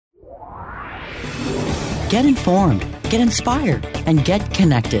Get informed, get inspired, and get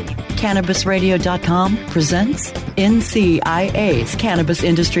connected. CannabisRadio.com presents NCIA's Cannabis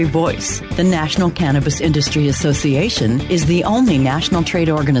Industry Voice. The National Cannabis Industry Association is the only national trade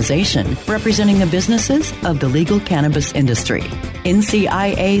organization representing the businesses of the legal cannabis industry.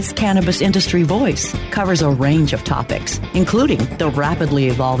 NCIA's Cannabis Industry Voice covers a range of topics, including the rapidly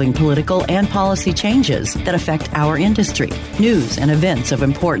evolving political and policy changes that affect our industry, news and events of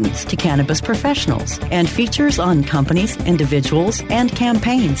importance to cannabis professionals, and features on companies, individuals, and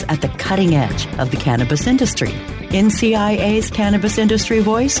campaigns at the cutting edge of the cannabis industry. NCIA's Cannabis Industry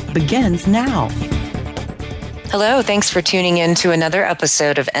Voice begins now. Hello, thanks for tuning in to another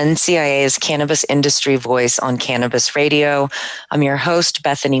episode of NCIA's Cannabis Industry Voice on Cannabis Radio. I'm your host,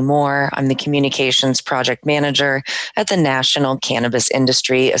 Bethany Moore. I'm the Communications Project Manager at the National Cannabis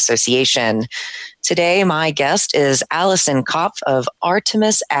Industry Association. Today, my guest is Allison Kopf of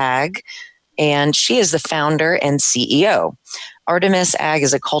Artemis Ag, and she is the founder and CEO. Artemis Ag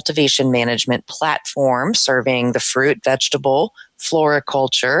is a cultivation management platform serving the fruit, vegetable,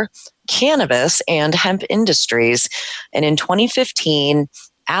 floriculture, cannabis, and hemp industries. And in 2015,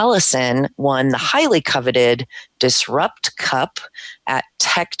 Allison won the highly coveted Disrupt Cup at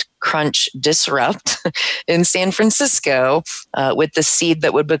TechCrunch Disrupt in San Francisco with the seed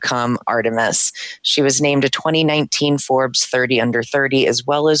that would become Artemis. She was named a 2019 Forbes 30 Under 30, as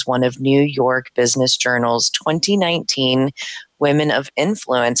well as one of New York Business Journal's 2019 Women of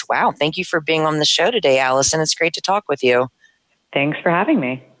Influence. Wow, thank you for being on the show today, Allison. It's great to talk with you. Thanks for having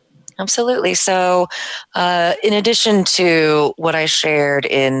me. Absolutely. So in addition to what I shared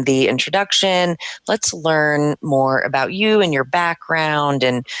in the introduction, let's learn more about you and your background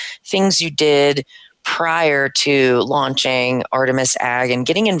and things you did prior to launching Artemis Ag and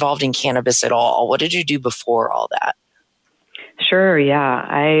getting involved in cannabis at all. What did you do before all that? Sure, yeah.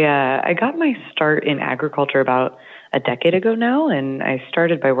 I got my start in agriculture about a decade ago now, and I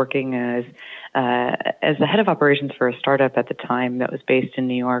started by working as the head of operations for a startup at the time that was based in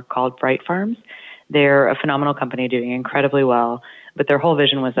New York called Bright Farms. They're a phenomenal company doing incredibly well, but their whole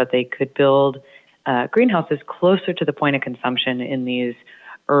vision was that they could build greenhouses closer to the point of consumption in these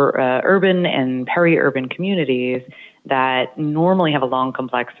urban and peri-urban communities that normally have a long,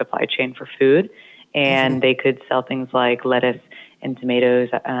 complex supply chain for food, and they could sell things like lettuce and tomatoes,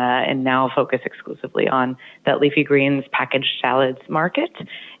 and now focus exclusively on that leafy greens packaged salads market.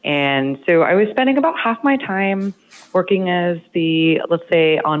 And so I was spending about half my time working as the, let's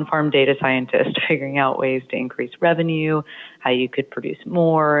say, on-farm data scientist, figuring out ways to increase revenue, how you could produce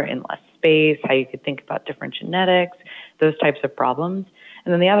more in less space, how you could think about different genetics, those types of problems.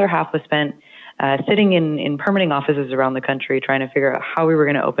 And then the other half was spent sitting in permitting offices around the country, trying to figure out how we were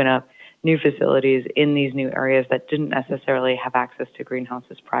going to open up new facilities in these new areas that didn't necessarily have access to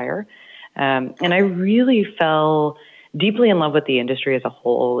greenhouses prior. And I really fell deeply in love with the industry as a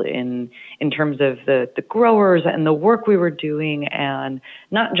whole in terms of the growers and the work we were doing, and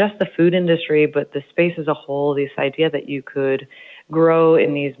not just the food industry, but the space as a whole, this idea that you could grow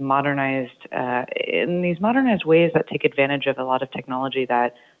in these modernized ways that take advantage of a lot of technology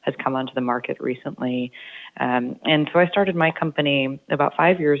that has come onto the market recently. And so I started my company about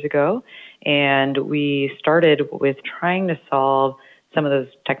 5 years ago, and we started with trying to solve some of those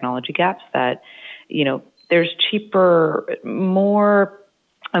technology gaps that, there's cheaper, more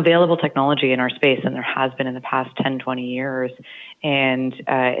available technology in our space than there has been in the past 10, 20 years. And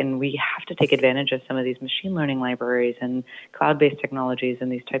we have to take advantage of some of these machine learning libraries and cloud-based technologies and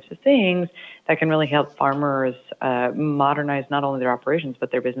these types of things that can really help farmers modernize not only their operations,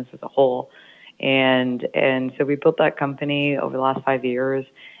 but their business as a whole. And so we built that company over the last 5 years,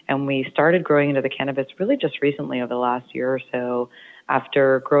 and we started growing into the cannabis really just recently over the last year or so,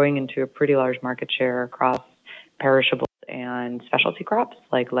 after growing into a pretty large market share across perishables and specialty crops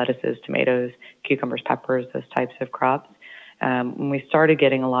like lettuces, tomatoes, cucumbers, peppers, those types of crops. When we started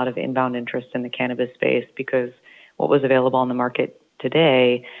getting a lot of inbound interest in the cannabis space, because what was available on the market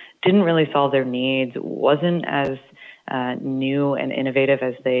today didn't really solve their needs, wasn't as new and innovative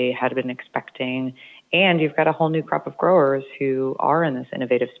as they had been expecting. And you've got a whole new crop of growers who are in this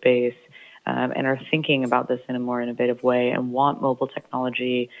innovative space and are thinking about this in a more innovative way and want mobile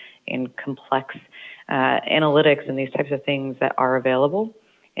technology and complex analytics and these types of things that are available.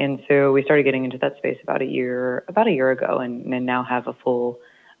 And so we started getting into that space about a year ago, and now have a full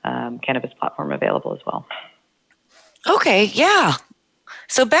cannabis platform available as well. Okay, yeah.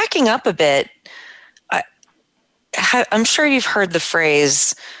 So backing up a bit, I'm sure you've heard the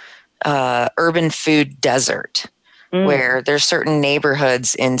phrase urban food desert, where there's certain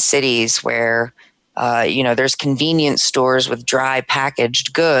neighborhoods in cities where there's convenience stores with dry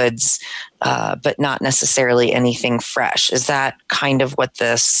packaged goods, but not necessarily anything fresh. Is that kind of what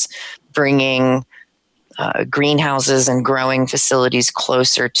this bringing greenhouses and growing facilities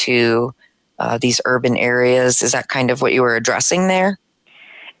closer to these urban areas, is that kind of what you were addressing there?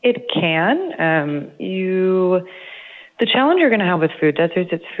 It can. The challenge you're going to have with food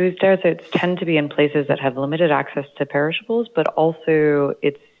deserts tend to be in places that have limited access to perishables, but also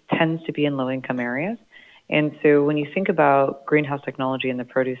it tends to be in low-income areas. And so when you think about greenhouse technology and the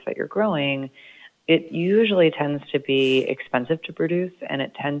produce that you're growing, it usually tends to be expensive to produce, and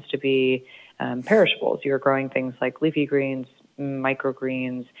it tends to be perishables. You're growing things like leafy greens,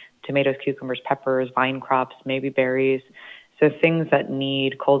 microgreens, tomatoes, cucumbers, peppers, vine crops, maybe berries. So things that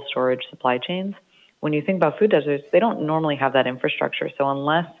need cold storage supply chains. When you think about food deserts, they don't normally have that infrastructure. So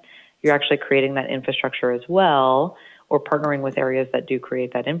unless you're actually creating that infrastructure as well, or partnering with areas that do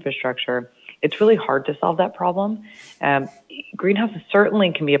create that infrastructure, it's really hard to solve that problem. Greenhouses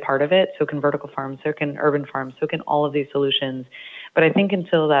certainly can be a part of it. So can vertical farms, so can urban farms, so can all of these solutions. But I think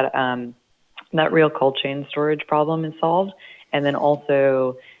until that real cold chain storage problem is solved, and then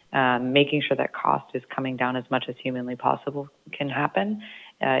also making sure that cost is coming down as much as humanly possible can happen,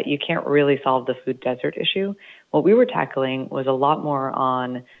 you can't really solve the food desert issue. What we were tackling was a lot more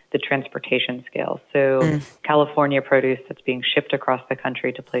on the transportation scale. So California produce that's being shipped across the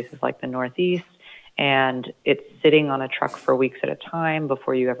country to places like the Northeast, and it's sitting on a truck for weeks at a time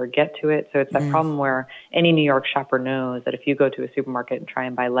before you ever get to it. So it's that problem where any New York shopper knows that if you go to a supermarket and try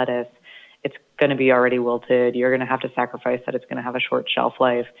and buy lettuce, it's going to be already wilted. You're going to have to sacrifice that it's going to have a short shelf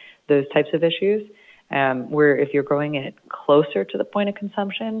life, those types of issues. Where if you're growing it closer to the point of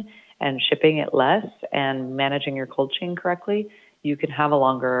consumption and shipping it less and managing your cold chain correctly, you can have a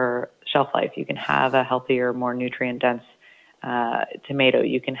longer shelf life. You can have a healthier, more nutrient-dense tomato.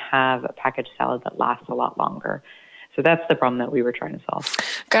 You can have a packaged salad that lasts a lot longer. So that's the problem that we were trying to solve.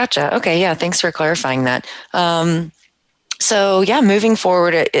 Gotcha. Okay, yeah, thanks for clarifying that. Moving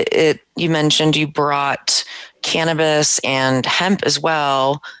forward, you mentioned you brought cannabis and hemp as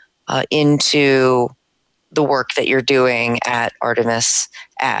well into the work that you're doing at Artemis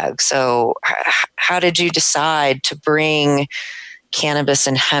Ag. So how did you decide to bring cannabis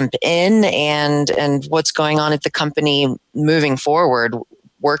and hemp in, and what's going on at the company moving forward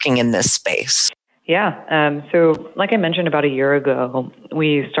working in this space? Yeah. So like I mentioned, about a year ago,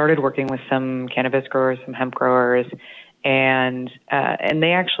 we started working with some cannabis growers, some hemp growers, and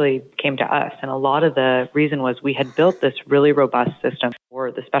they actually came to us. And a lot of the reason was we had built this really robust system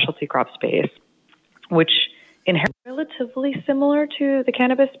for the specialty crop space, which inherently relatively similar to the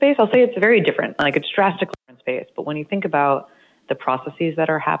cannabis space. I'll say it's very different, like it's drastically different space. But when you think about the processes that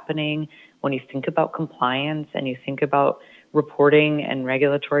are happening, when you think about compliance and you think about reporting and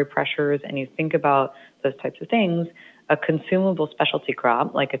regulatory pressures and you think about those types of things, a consumable specialty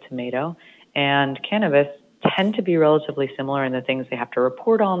crop like a tomato and cannabis tend to be relatively similar in the things they have to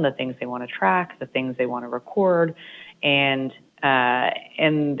report on, the things they want to track, the things they want to record, and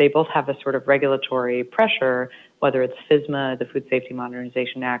they both have a sort of regulatory pressure, whether it's FSMA, the Food Safety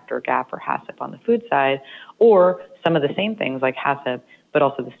Modernization Act, or GAP or HACCP on the food side, or some of the same things like HACCP, but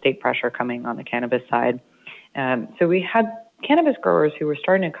also the state pressure coming on the cannabis side. So we had cannabis growers who were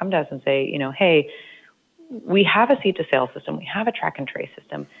starting to come to us and say, hey, we have a seed to sale system, we have a track and trace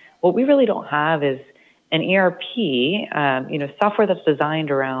system. What we really don't have is an ERP, software that's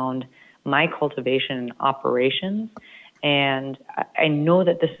designed around my cultivation operations. And I know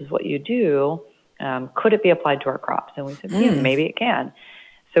that this is what you do. Could it be applied to our crops? And we said, maybe it can.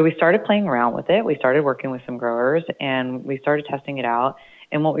 So we started playing around with it. We started working with some growers and we started testing it out.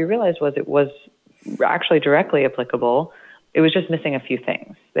 And what we realized was it was actually directly applicable. It was just missing a few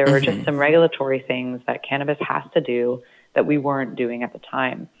things. There were just some regulatory things that cannabis has to do that we weren't doing at the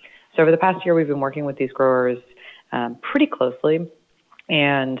time. So over the past year, we've been working with these growers pretty closely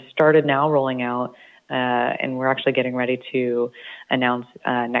and started now rolling out, and we're actually getting ready to announce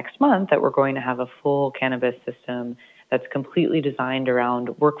next month that we're going to have a full cannabis system that's completely designed around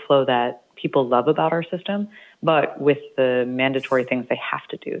workflow that people love about our system, but with the mandatory things they have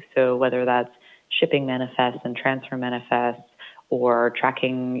to do. So whether that's shipping manifests and transfer manifests, or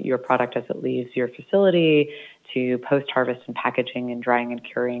tracking your product as it leaves your facility, to post-harvest and packaging and drying and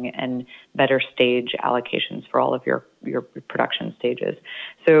curing, and better stage allocations for all of your production stages.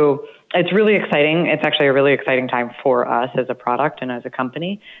 So it's really exciting. It's actually a really exciting time for us as a product and as a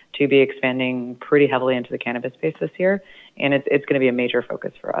company to be expanding pretty heavily into the cannabis space this year. And it's going to be a major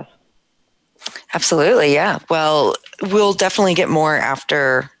focus for us. Absolutely, yeah. Well, we'll definitely get more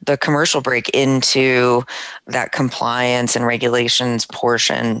after the commercial break into that compliance and regulations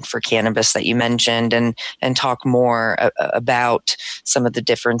portion for cannabis that you mentioned, and talk more about some of the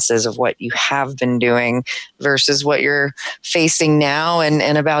differences of what you have been doing versus what you're facing now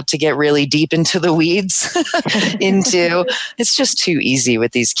and about to get really deep into the weeds into. It's just too easy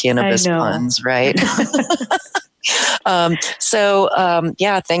with these cannabis puns, right?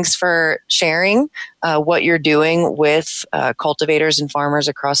 Thanks for sharing what you're doing with cultivators and farmers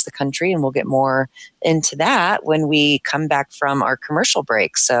across the country. And we'll get more into that when we come back from our commercial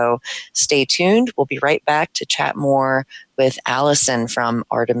break. So stay tuned. We'll be right back to chat more with Allison from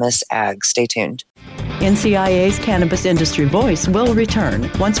Artemis Ag. Stay tuned. NCIA's Cannabis Industry Voice will return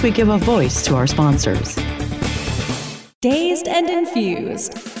once we give a voice to our sponsors. Dazed and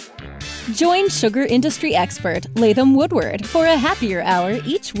Infused. Join sugar industry expert Latham Woodward for a happier hour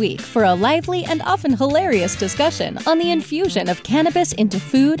each week for a lively and often hilarious discussion on the infusion of cannabis into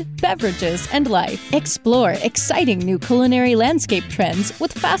food, beverages, and life. Explore exciting new culinary landscape trends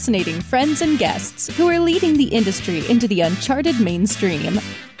with fascinating friends and guests who are leading the industry into the uncharted mainstream.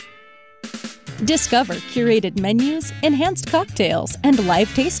 Discover curated menus, enhanced cocktails, and live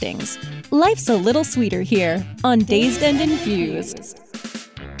tastings. Life's a little sweeter here on Dazed and Infused.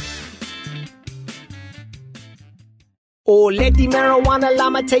 Oh, let the marijuana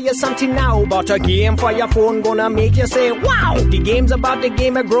llama tell you something now about a game for your phone gonna make you say, wow! The game's about the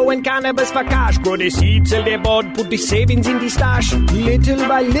game of growing cannabis for cash. Grow the seed, sell the bud, put the savings in the stash. Little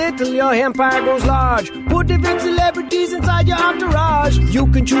by little, your empire grows large. Put the big celebrities inside your entourage. You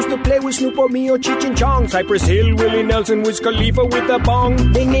can choose to play with Snoop or me or Cheech and Chong, Cypress Hill, Willie Nelson, Wiz Khalifa with a bong.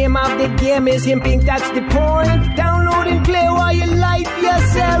 The name of the game is Hemp Inc., that's the point. Download and play while you light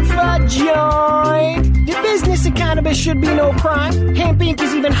yourself a joint. The business of cannabis should be no crime. Hemp Inc.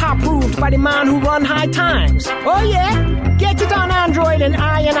 is even hot-proofed by the man who run High Times. Oh yeah? Get it on Android and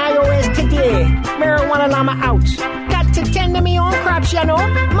iOS today. Marijuana llama out. Got to tend to me own crops, you know.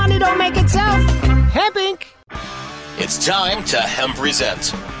 Money don't make itself. Hemp Inc. It's time to Hemp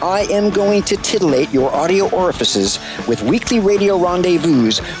Present. I am going to titillate your audio orifices with weekly radio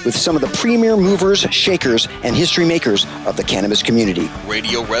rendezvous with some of the premier movers, shakers, and history makers of the cannabis community.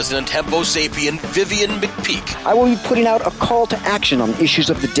 Radio resident Hempo sapien Vivian McPeak. I will be putting out a call to action on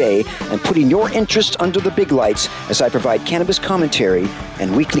issues of the day and putting your interest under the big lights as I provide cannabis commentary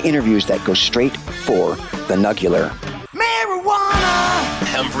and weekly interviews that go straight for the nugular. Marijuana!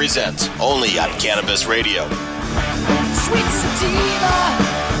 Hemp Present, only on Cannabis Radio. Sweet sativa,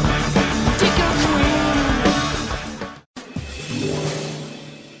 Dicker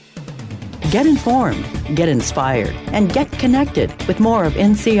Cream. Get informed, get inspired, and get connected with more of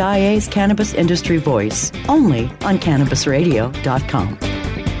NCIA's Cannabis Industry Voice, only on CannabisRadio.com.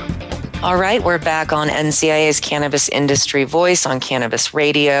 All right, we're back on NCIA's Cannabis Industry Voice on Cannabis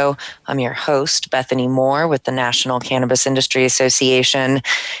Radio. I'm your host, Bethany Moore with the National Cannabis Industry Association,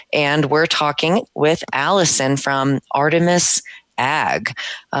 and we're talking with Allison from Artemis Ag.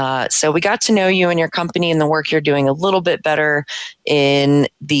 So we got to know you and your company and the work you're doing a little bit better in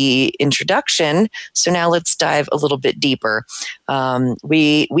the introduction. So now let's dive a little bit deeper.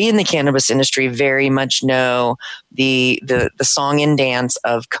 We in the cannabis industry very much know the song and dance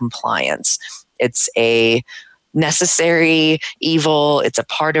of compliance. It's a necessary evil. It's a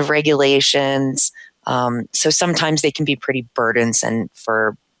part of regulations. So sometimes they can be pretty burdensome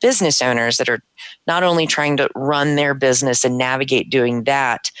for business owners that are not only trying to run their business and navigate doing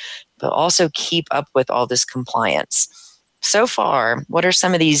that, but also keep up with all this compliance. So far, what are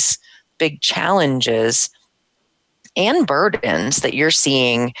some of these big challenges and burdens that you're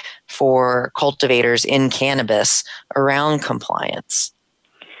seeing for cultivators in cannabis around compliance?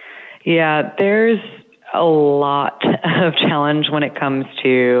 Yeah, there's a lot of challenge when it comes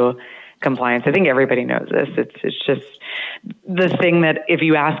to compliance. I think everybody knows this. It's just the thing that if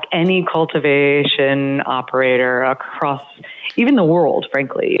you ask any cultivation operator across even the world,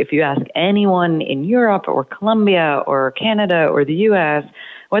 frankly, if you ask anyone in Europe or Colombia or Canada or the US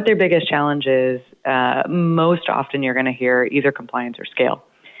what their biggest challenge is, most often you're going to hear either compliance or scale.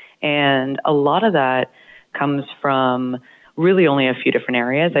 And a lot of that comes from really only a few different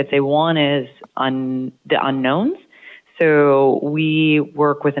areas. I'd say one is on the unknowns. So we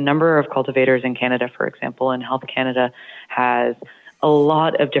work with a number of cultivators in Canada, for example, and Health Canada has a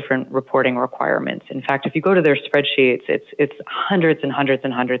lot of different reporting requirements. In fact, if you go to their spreadsheets, it's hundreds and hundreds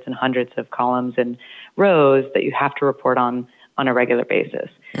and hundreds and hundreds of columns and rows that you have to report on a regular basis.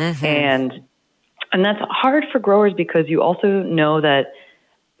 Mm-hmm. And that's hard for growers because you also know that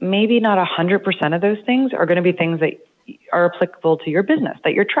maybe not 100% of those things are going to be things that are applicable to your business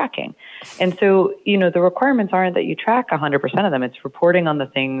that you're tracking. And so, the requirements aren't that you track 100% of them. It's reporting on the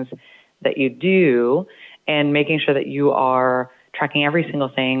things that you do and making sure that you are tracking every single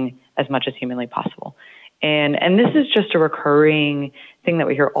thing as much as humanly possible. And this is just a recurring thing that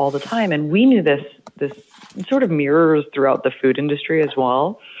we hear all the time. And we knew this sort of mirrors throughout the food industry as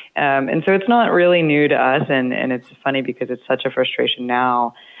well. And so it's not really new to us. And it's funny because it's such a frustration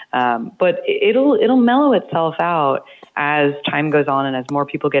now. But it'll mellow itself out as time goes on and as more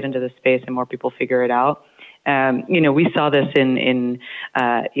people get into the space and more people figure it out. We saw this in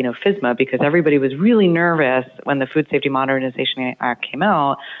FSMA because everybody was really nervous when the Food Safety Modernization Act came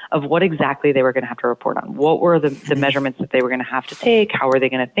out of what exactly they were going to have to report on. What were the measurements that they were going to have to take? How were they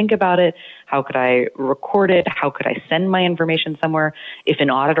going to think about it? How could I record it? How could I send my information somewhere? If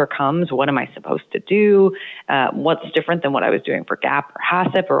an auditor comes, what am I supposed to do? What's different than what I was doing for GAP or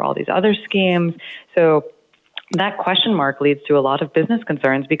HACCP or all these other schemes? So that question mark leads to a lot of business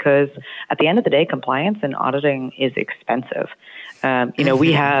concerns because at the end of the day, compliance and auditing is expensive.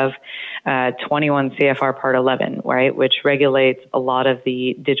 We have 21 CFR Part 11, right, which regulates a lot of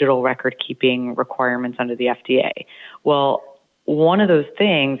the digital record keeping requirements under the FDA. Well, one of those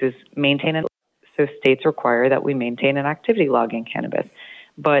things is maintain it. So states require that we maintain an activity log in cannabis.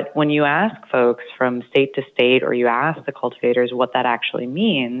 But when you ask folks from state to state or you ask the cultivators what that actually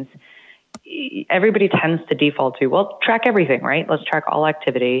means, everybody tends to default to, well, track everything, right? Let's track all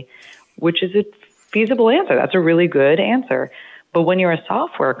activity, which is a feasible answer. That's a really good answer. But when you're a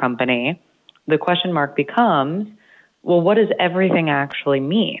software company, the question mark becomes, well, what does everything actually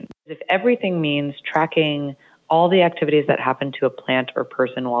mean? If everything means tracking all the activities that happen to a plant or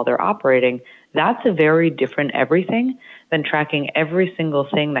person while they're operating, that's a very different everything than tracking every single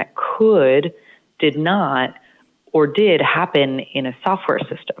thing that could, did not, or did happen in a software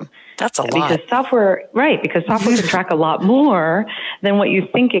system. That's a lot. Because software can track a lot more than what you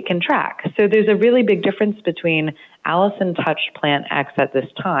think it can track. So there's a really big difference between Allison touched plant X at this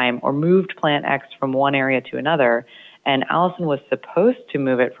time or moved plant X from one area to another, and Allison was supposed to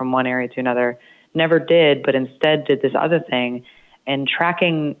move it from one area to another, never did, but instead did this other thing. And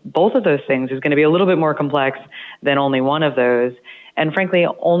tracking both of those things is going to be a little bit more complex than only one of those. And frankly,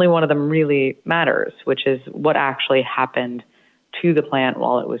 only one of them really matters, which is what actually happened to the plant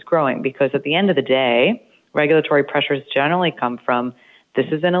while it was growing. Because at the end of the day, regulatory pressures generally come from this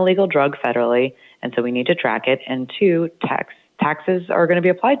is an illegal drug federally, and so we need to track it. And two, taxes are going to be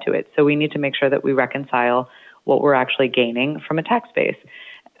applied to it. So we need to make sure that we reconcile what we're actually gaining from a tax base.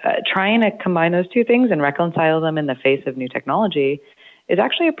 Trying to combine those two things and reconcile them in the face of new technology is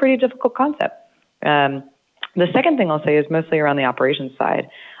actually a pretty difficult concept. The second thing I'll say is mostly around the operations side,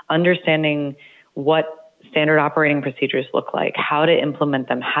 understanding what standard operating procedures look like, how to implement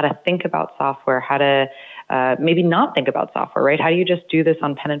them, how to think about software, how to maybe not think about software, right? How do you just do this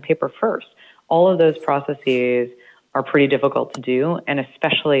on pen and paper first? All of those processes are pretty difficult to do, and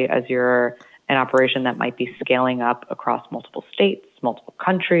especially as you're an operation that might be scaling up across multiple states, multiple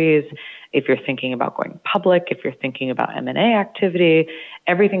countries. If you're thinking about going public, if you're thinking about M&A activity,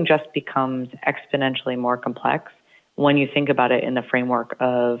 everything just becomes exponentially more complex when you think about it in the framework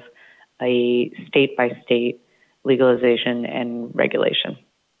of a state-by-state legalization and regulation.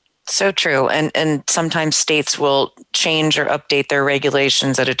 So true. And sometimes states will change or update their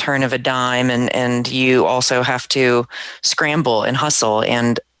regulations at a turn of a dime, and you also have to scramble and hustle.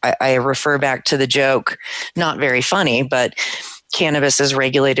 And I refer back to the joke, not very funny, but cannabis is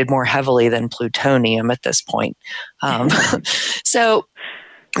regulated more heavily than plutonium at this point. So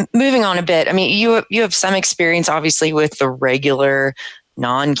moving on a bit, I mean, you have some experience, obviously, with the regular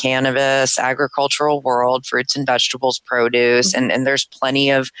non-cannabis agricultural world, fruits and vegetables, produce, and there's plenty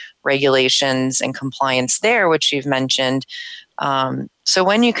of regulations and compliance there, which you've mentioned. So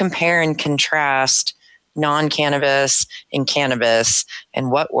when you compare and contrast non-cannabis and cannabis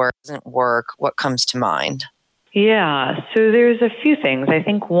and what works, doesn't work, what comes to mind? Yeah, so there's a few things. I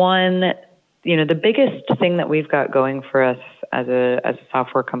think one, the biggest thing that we've got going for us as a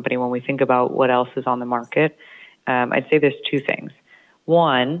software company when we think about what else is on the market, I'd say there's two things.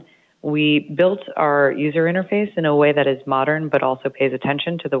 One, we built our user interface in a way that is modern but also pays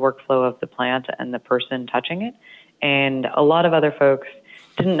attention to the workflow of the plant and the person touching it. And a lot of other folks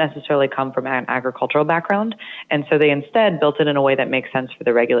didn't necessarily come from an agricultural background, and so they instead built it in a way that makes sense for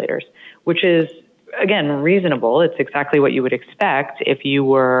the regulators, which is, again, reasonable. It's exactly what you would expect if you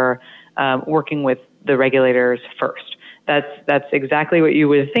were working with the regulators first. That's exactly what you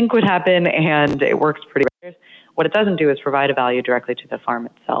would think would happen, and it works pretty well. What it doesn't do is provide a value directly to the farm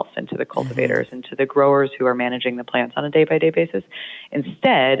itself and to the cultivators and to the growers who are managing the plants on a day-by-day basis.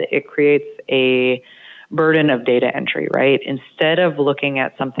 Instead, it creates a burden of data entry, right? Instead of looking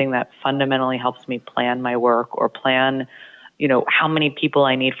at something that fundamentally helps me plan my work or plan, how many people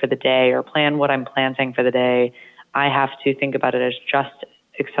I need for the day or plan what I'm planting for the day, I have to think about it as just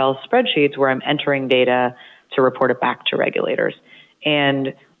Excel spreadsheets where I'm entering data to report it back to regulators.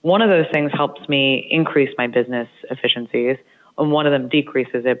 And one of those things helps me increase my business efficiencies, and one of them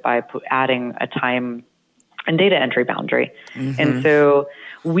decreases it by adding a time and data entry boundary. Mm-hmm. And so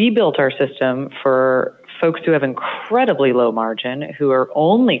we built our system for folks who have incredibly low margin, who are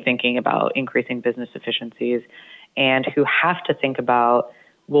only thinking about increasing business efficiencies, and who have to think about,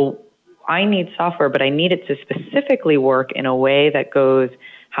 well, I need software, but I need it to specifically work in a way that goes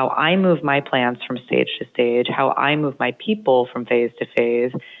how I move my plants from stage to stage, how I move my people from phase to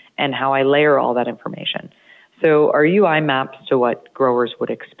phase, and how I layer all that information. So our UI maps to what growers would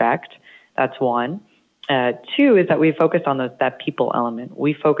expect. That's one. Two is that we focused on that people element.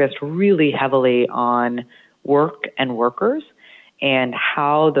 We focused really heavily on work and workers and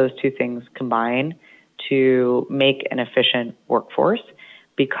how those two things combine to make an efficient workforce,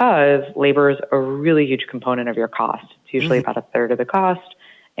 because labor is a really huge component of your cost. It's usually about a third of the cost,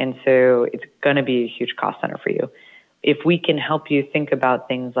 and so it's going to be a huge cost center for you. If we can help you think about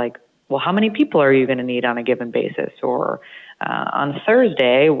things like, well, how many people are you going to need on a given basis? Or on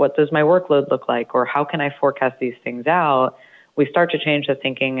Thursday, what does my workload look like? Or how can I forecast these things out? We start to change the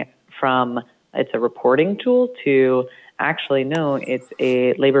thinking from it's a reporting tool to actually, no, it's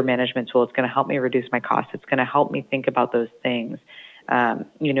a labor management tool. It's going to help me reduce my costs. It's going to help me think about those things.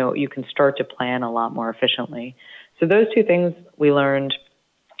 You can start to plan a lot more efficiently. So those two things we learned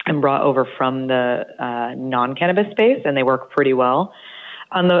and brought over from the non-cannabis space, and they work pretty well.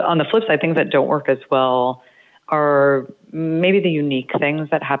 On the flip side, things that don't work as well are maybe the unique things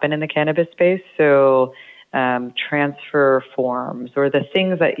that happen in the cannabis space. So transfer forms, or the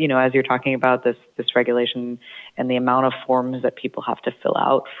things that, as you're talking about this regulation and the amount of forms that people have to fill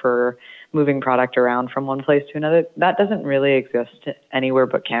out for moving product around from one place to another, that doesn't really exist anywhere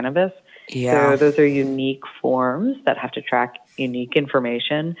but cannabis. Yeah. So those are unique forms that have to track unique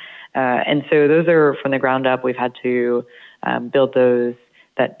information. And so those are from the ground up. We've had to build those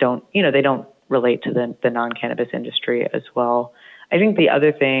that don't, they don't relate to the non-cannabis industry as well. I think the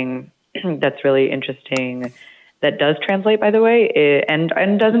other thing that's really interesting that does translate, by the way, and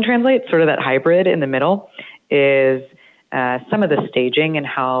doesn't translate, sort of that hybrid in the middle, is some of the staging and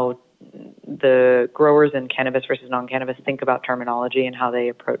how the growers in cannabis versus non-cannabis think about terminology and how they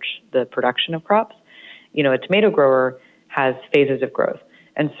approach the production of crops. A tomato grower has phases of growth,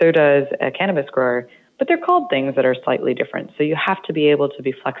 and so does a cannabis grower, but they're called things that are slightly different. So you have to be able to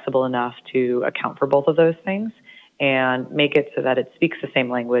be flexible enough to account for both of those things and make it so that it speaks the same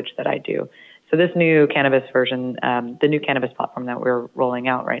language that I do. So this new cannabis version, the new cannabis platform that we're rolling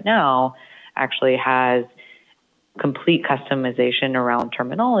out right now, actually has complete customization around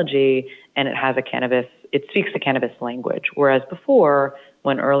terminology, and it speaks the cannabis language. Whereas before,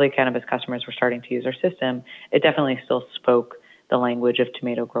 when early cannabis customers were starting to use our system, it definitely still spoke the language of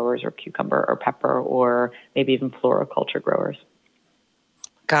tomato growers or cucumber or pepper or maybe even floriculture growers.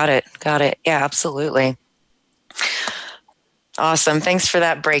 Got it. Yeah, absolutely. Awesome. Thanks for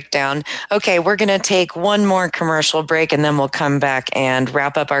that breakdown. Okay, we're going to take one more commercial break, and then we'll come back and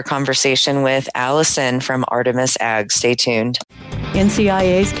wrap up our conversation with Allison from Artemis Ag. Stay tuned.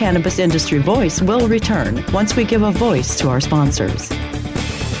 NCIA's Cannabis Industry Voice will return once we give a voice to our sponsors.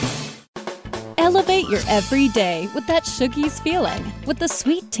 Elevate your everyday with that Shoogies feeling, with the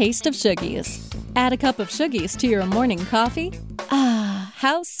sweet taste of Shoogies. Add a cup of Shoogies to your morning coffee. Ah,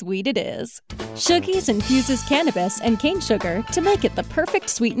 how sweet it is. Shoogies infuses cannabis and cane sugar to make it the perfect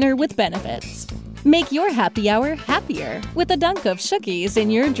sweetener with benefits. Make your happy hour happier with a dunk of Shoogies in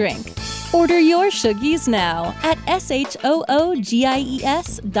your drink. Order your Shoogies now at shoogies.com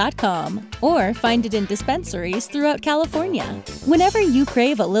or find it in dispensaries throughout California. Whenever you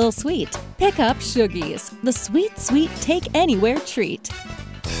crave a little sweet, pick up Shoogies, the sweet, sweet take-anywhere treat.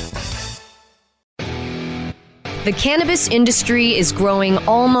 The cannabis industry is growing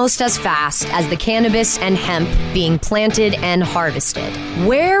almost as fast as the cannabis and hemp being planted and harvested.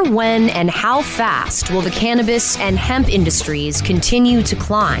 Where, when, and how fast will the cannabis and hemp industries continue to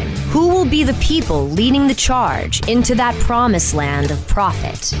climb? Who will be the people leading the charge into that promised land of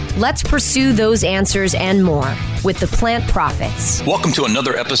profit? Let's pursue those answers and more with the Plant Profits. Welcome to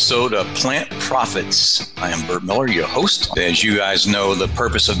another episode of Plant Profits. I am Bert Miller, your host. As you guys know, the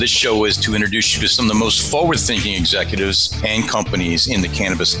purpose of this show is to introduce you to some of the most forward-thinking executives and companies in the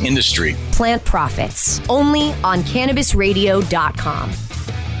cannabis industry. Plant Profits, only on CannabisRadio.com.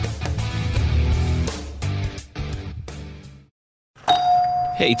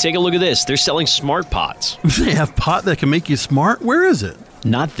 Hey, take a look at this. They're selling smart pots. They have pot that can make you smart? Where is it?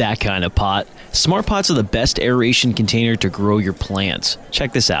 Not that kind of pot. Smart pots are the best aeration container to grow your plants.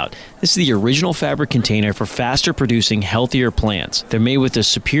 Check this out. This is the original fabric container for faster producing, healthier plants. They're made with a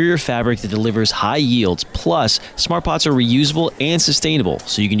superior fabric that delivers high yields. Plus, smart pots are reusable and sustainable,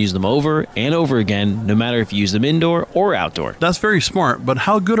 so you can use them over and over again, no matter if you use them indoor or outdoor. That's very smart, but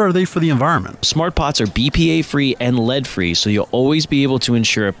how good are they for the environment? Smart pots are BPA-free and lead-free, so you'll always be able to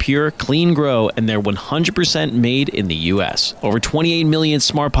ensure a pure, clean grow, and they're 100% made in the U.S. Over 28 million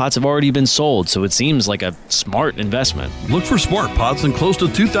smart pots have already been sold, so it seems like a smart investment. Look for smart pots in close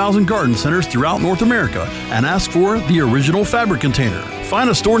to 2,000 garden centers throughout North America and ask for the original fabric container. Find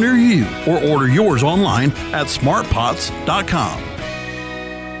a store near you or order yours online at smartpots.com.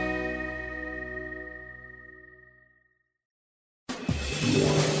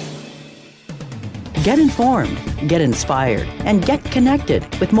 Get informed, get inspired, and get connected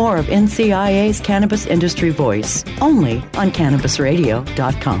with more of NCIA's Cannabis Industry Voice, only on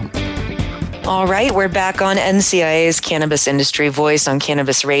CannabisRadio.com. All right, we're back on NCIA's Cannabis Industry Voice on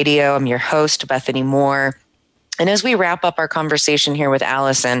Cannabis Radio. I'm your host, Bethany Moore. And as we wrap up our conversation here with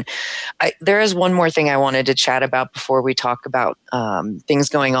Allison, there is one more thing I wanted to chat about before we talk about things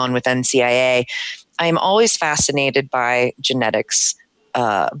going on with NCIA. I'm always fascinated by genetics.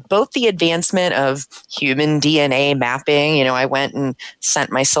 Both the advancement of human DNA mapping, I went and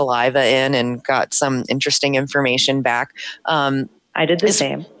sent my saliva in and got some interesting information back. I did the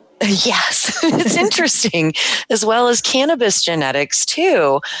same. Yes, it's interesting, as well as cannabis genetics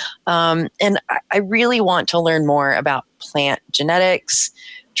too. And I really want to learn more about plant genetics,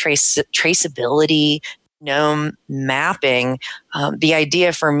 traceability, genome mapping. The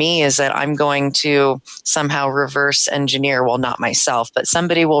idea for me is that I'm going to somehow reverse engineer, well, not myself, but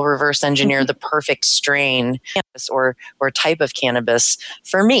somebody will reverse engineer the perfect strain or type of cannabis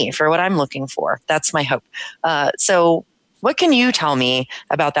for me, for what I'm looking for. That's my hope. So what can you tell me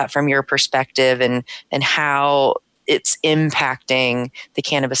about that from your perspective and how it's impacting the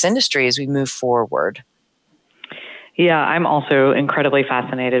cannabis industry as we move forward? Yeah, I'm also incredibly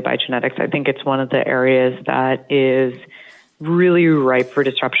fascinated by genetics. I think it's one of the areas that is really ripe for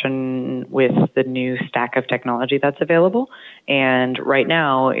disruption with the new stack of technology that's available. And right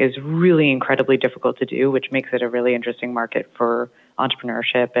now is really incredibly difficult to do, which makes it a really interesting market for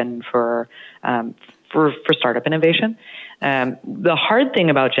entrepreneurship and for startup innovation. The hard thing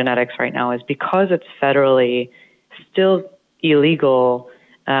about genetics right now is because it's federally still illegal,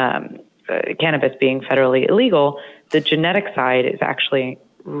 cannabis being federally illegal, the genetic side is actually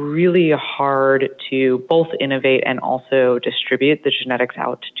really hard to both innovate and also distribute the genetics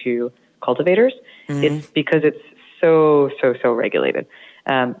out to cultivators. Mm-hmm. It's because it's so regulated.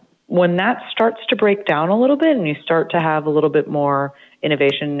 When that starts to break down a little bit and you start to have a little bit more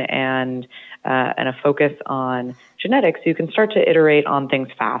innovation and a focus on genetics, you can start to iterate on things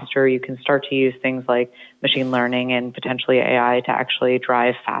faster. You can start to use things like machine learning and potentially AI to actually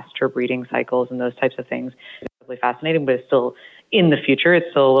drive faster breeding cycles and those types of things. It's really fascinating, but it's still in the future. It's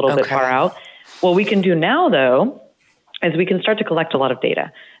still a little bit far out. What we can do now, though, is we can start to collect a lot of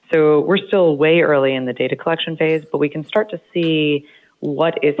data. So we're still way early in the data collection phase, but we can start to see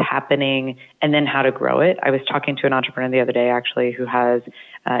what is happening and then how to grow it. I was talking to an entrepreneur the other day, actually, who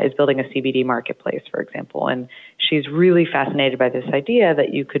is building a CBD marketplace, for example. And she's really fascinated by this idea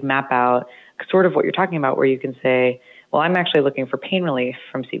that you could map out sort of what you're talking about, where you can say, well, I'm actually looking for pain relief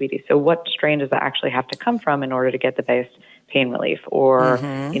from CBD. So what strain does that actually have to come from in order to get the best pain relief? Or,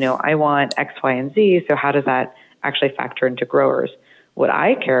 I want X, Y, and Z. So how does that actually factor into growers? What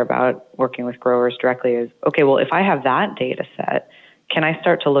I care about working with growers directly is, okay, well, if I have that data set, can I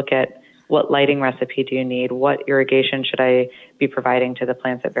start to look at what lighting recipe do you need? What irrigation should I be providing to the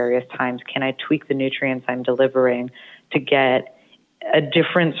plants at various times? Can I tweak the nutrients I'm delivering to get a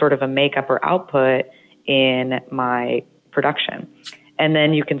different sort of a makeup or output in my production? And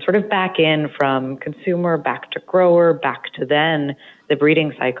then you can sort of back in from consumer, back to grower, back to then the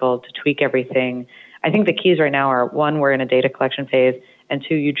breeding cycle to tweak everything. I think the keys right now are, one, we're in a data collection phase, and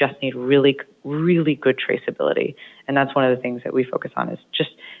two, you just need really, really good traceability. And that's one of the things that we focus on, is just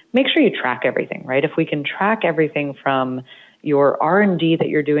make sure you track everything, right? If we can track everything from your R&D that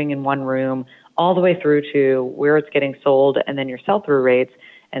you're doing in one room all the way through to where it's getting sold and then your sell-through rates,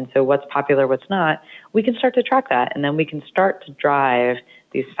 and so what's popular, what's not, we can start to track that. And then we can start to drive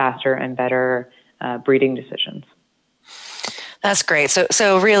these faster and better breeding decisions. That's great.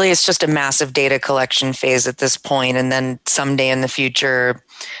 So really, it's just a massive data collection phase at this point, and then someday in the future,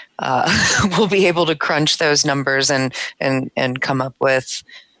 we'll be able to crunch those numbers and come up with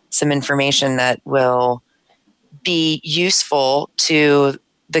some information that will be useful to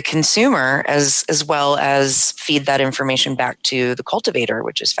the consumer as well as feed that information back to the cultivator,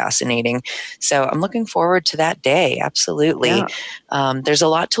 which is fascinating. So I'm looking forward to that day. Absolutely. Yeah. There's a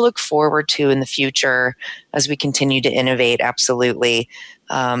lot to look forward to in the future as we continue to innovate. Absolutely.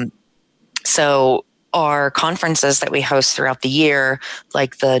 So our conferences that we host throughout the year,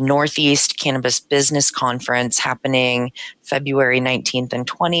 like the Northeast Cannabis Business Conference happening February 19th and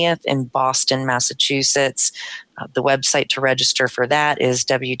 20th in Boston, Massachusetts. The website to register for that is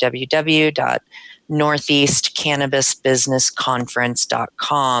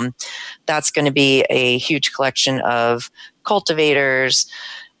www.northeastcannabisbusinessconference.com. That's going to be a huge collection of cultivators,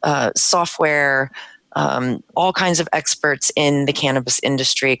 software, all kinds of experts in the cannabis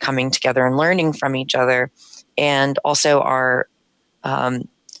industry coming together and learning from each other. And also our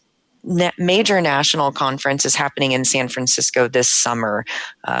major national conference is happening in San Francisco this summer,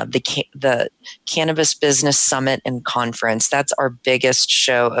 the Cannabis Business Summit and Conference. That's our biggest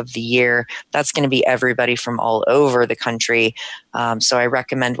show of the year. That's going to be everybody from all over the country. So I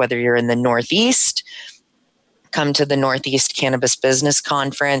recommend whether you're in the Northeast, come to the Northeast Cannabis Business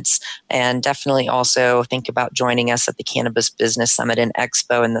Conference, and definitely also think about joining us at the Cannabis Business Summit and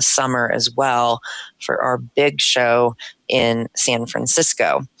Expo in the summer as well for our big show in San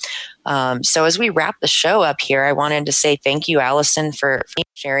Francisco. So as we wrap the show up here, I wanted to say thank you, Allison, for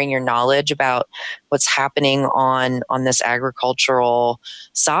sharing your knowledge about what's happening on this agricultural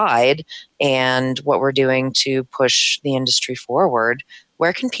side and what we're doing to push the industry forward.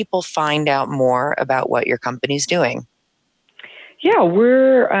 Where can people find out more about what your company's doing? Yeah,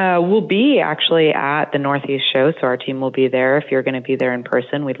 we'll be actually at the Northeast show, so our team will be there. If you're going to be there in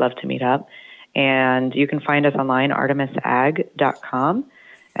person, we'd love to meet up. And you can find us online, artemisag.com.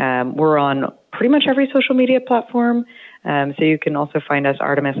 We're on pretty much every social media platform, so you can also find us,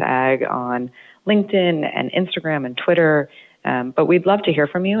 Artemis Ag, on LinkedIn and Instagram and Twitter. But we'd love to hear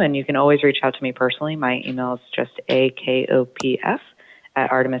from you, and you can always reach out to me personally. My email is just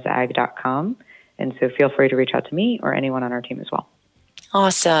akopf@artemisag.com. And so feel free to reach out to me or anyone on our team as well.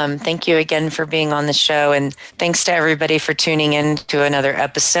 Awesome. Thank you again for being on the show. And thanks to everybody for tuning in to another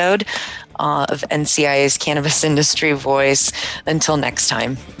episode of NCIA's Cannabis Industry Voice. Until next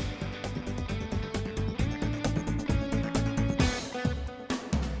time.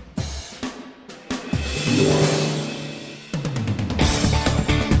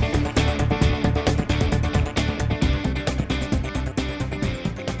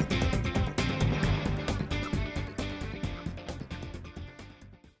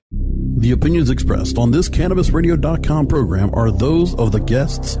 The opinions expressed on this CannabisRadio.com program are those of the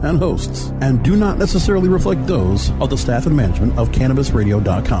guests and hosts and do not necessarily reflect those of the staff and management of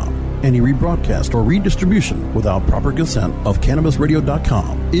CannabisRadio.com. Any rebroadcast or redistribution without proper consent of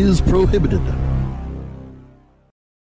CannabisRadio.com is prohibited.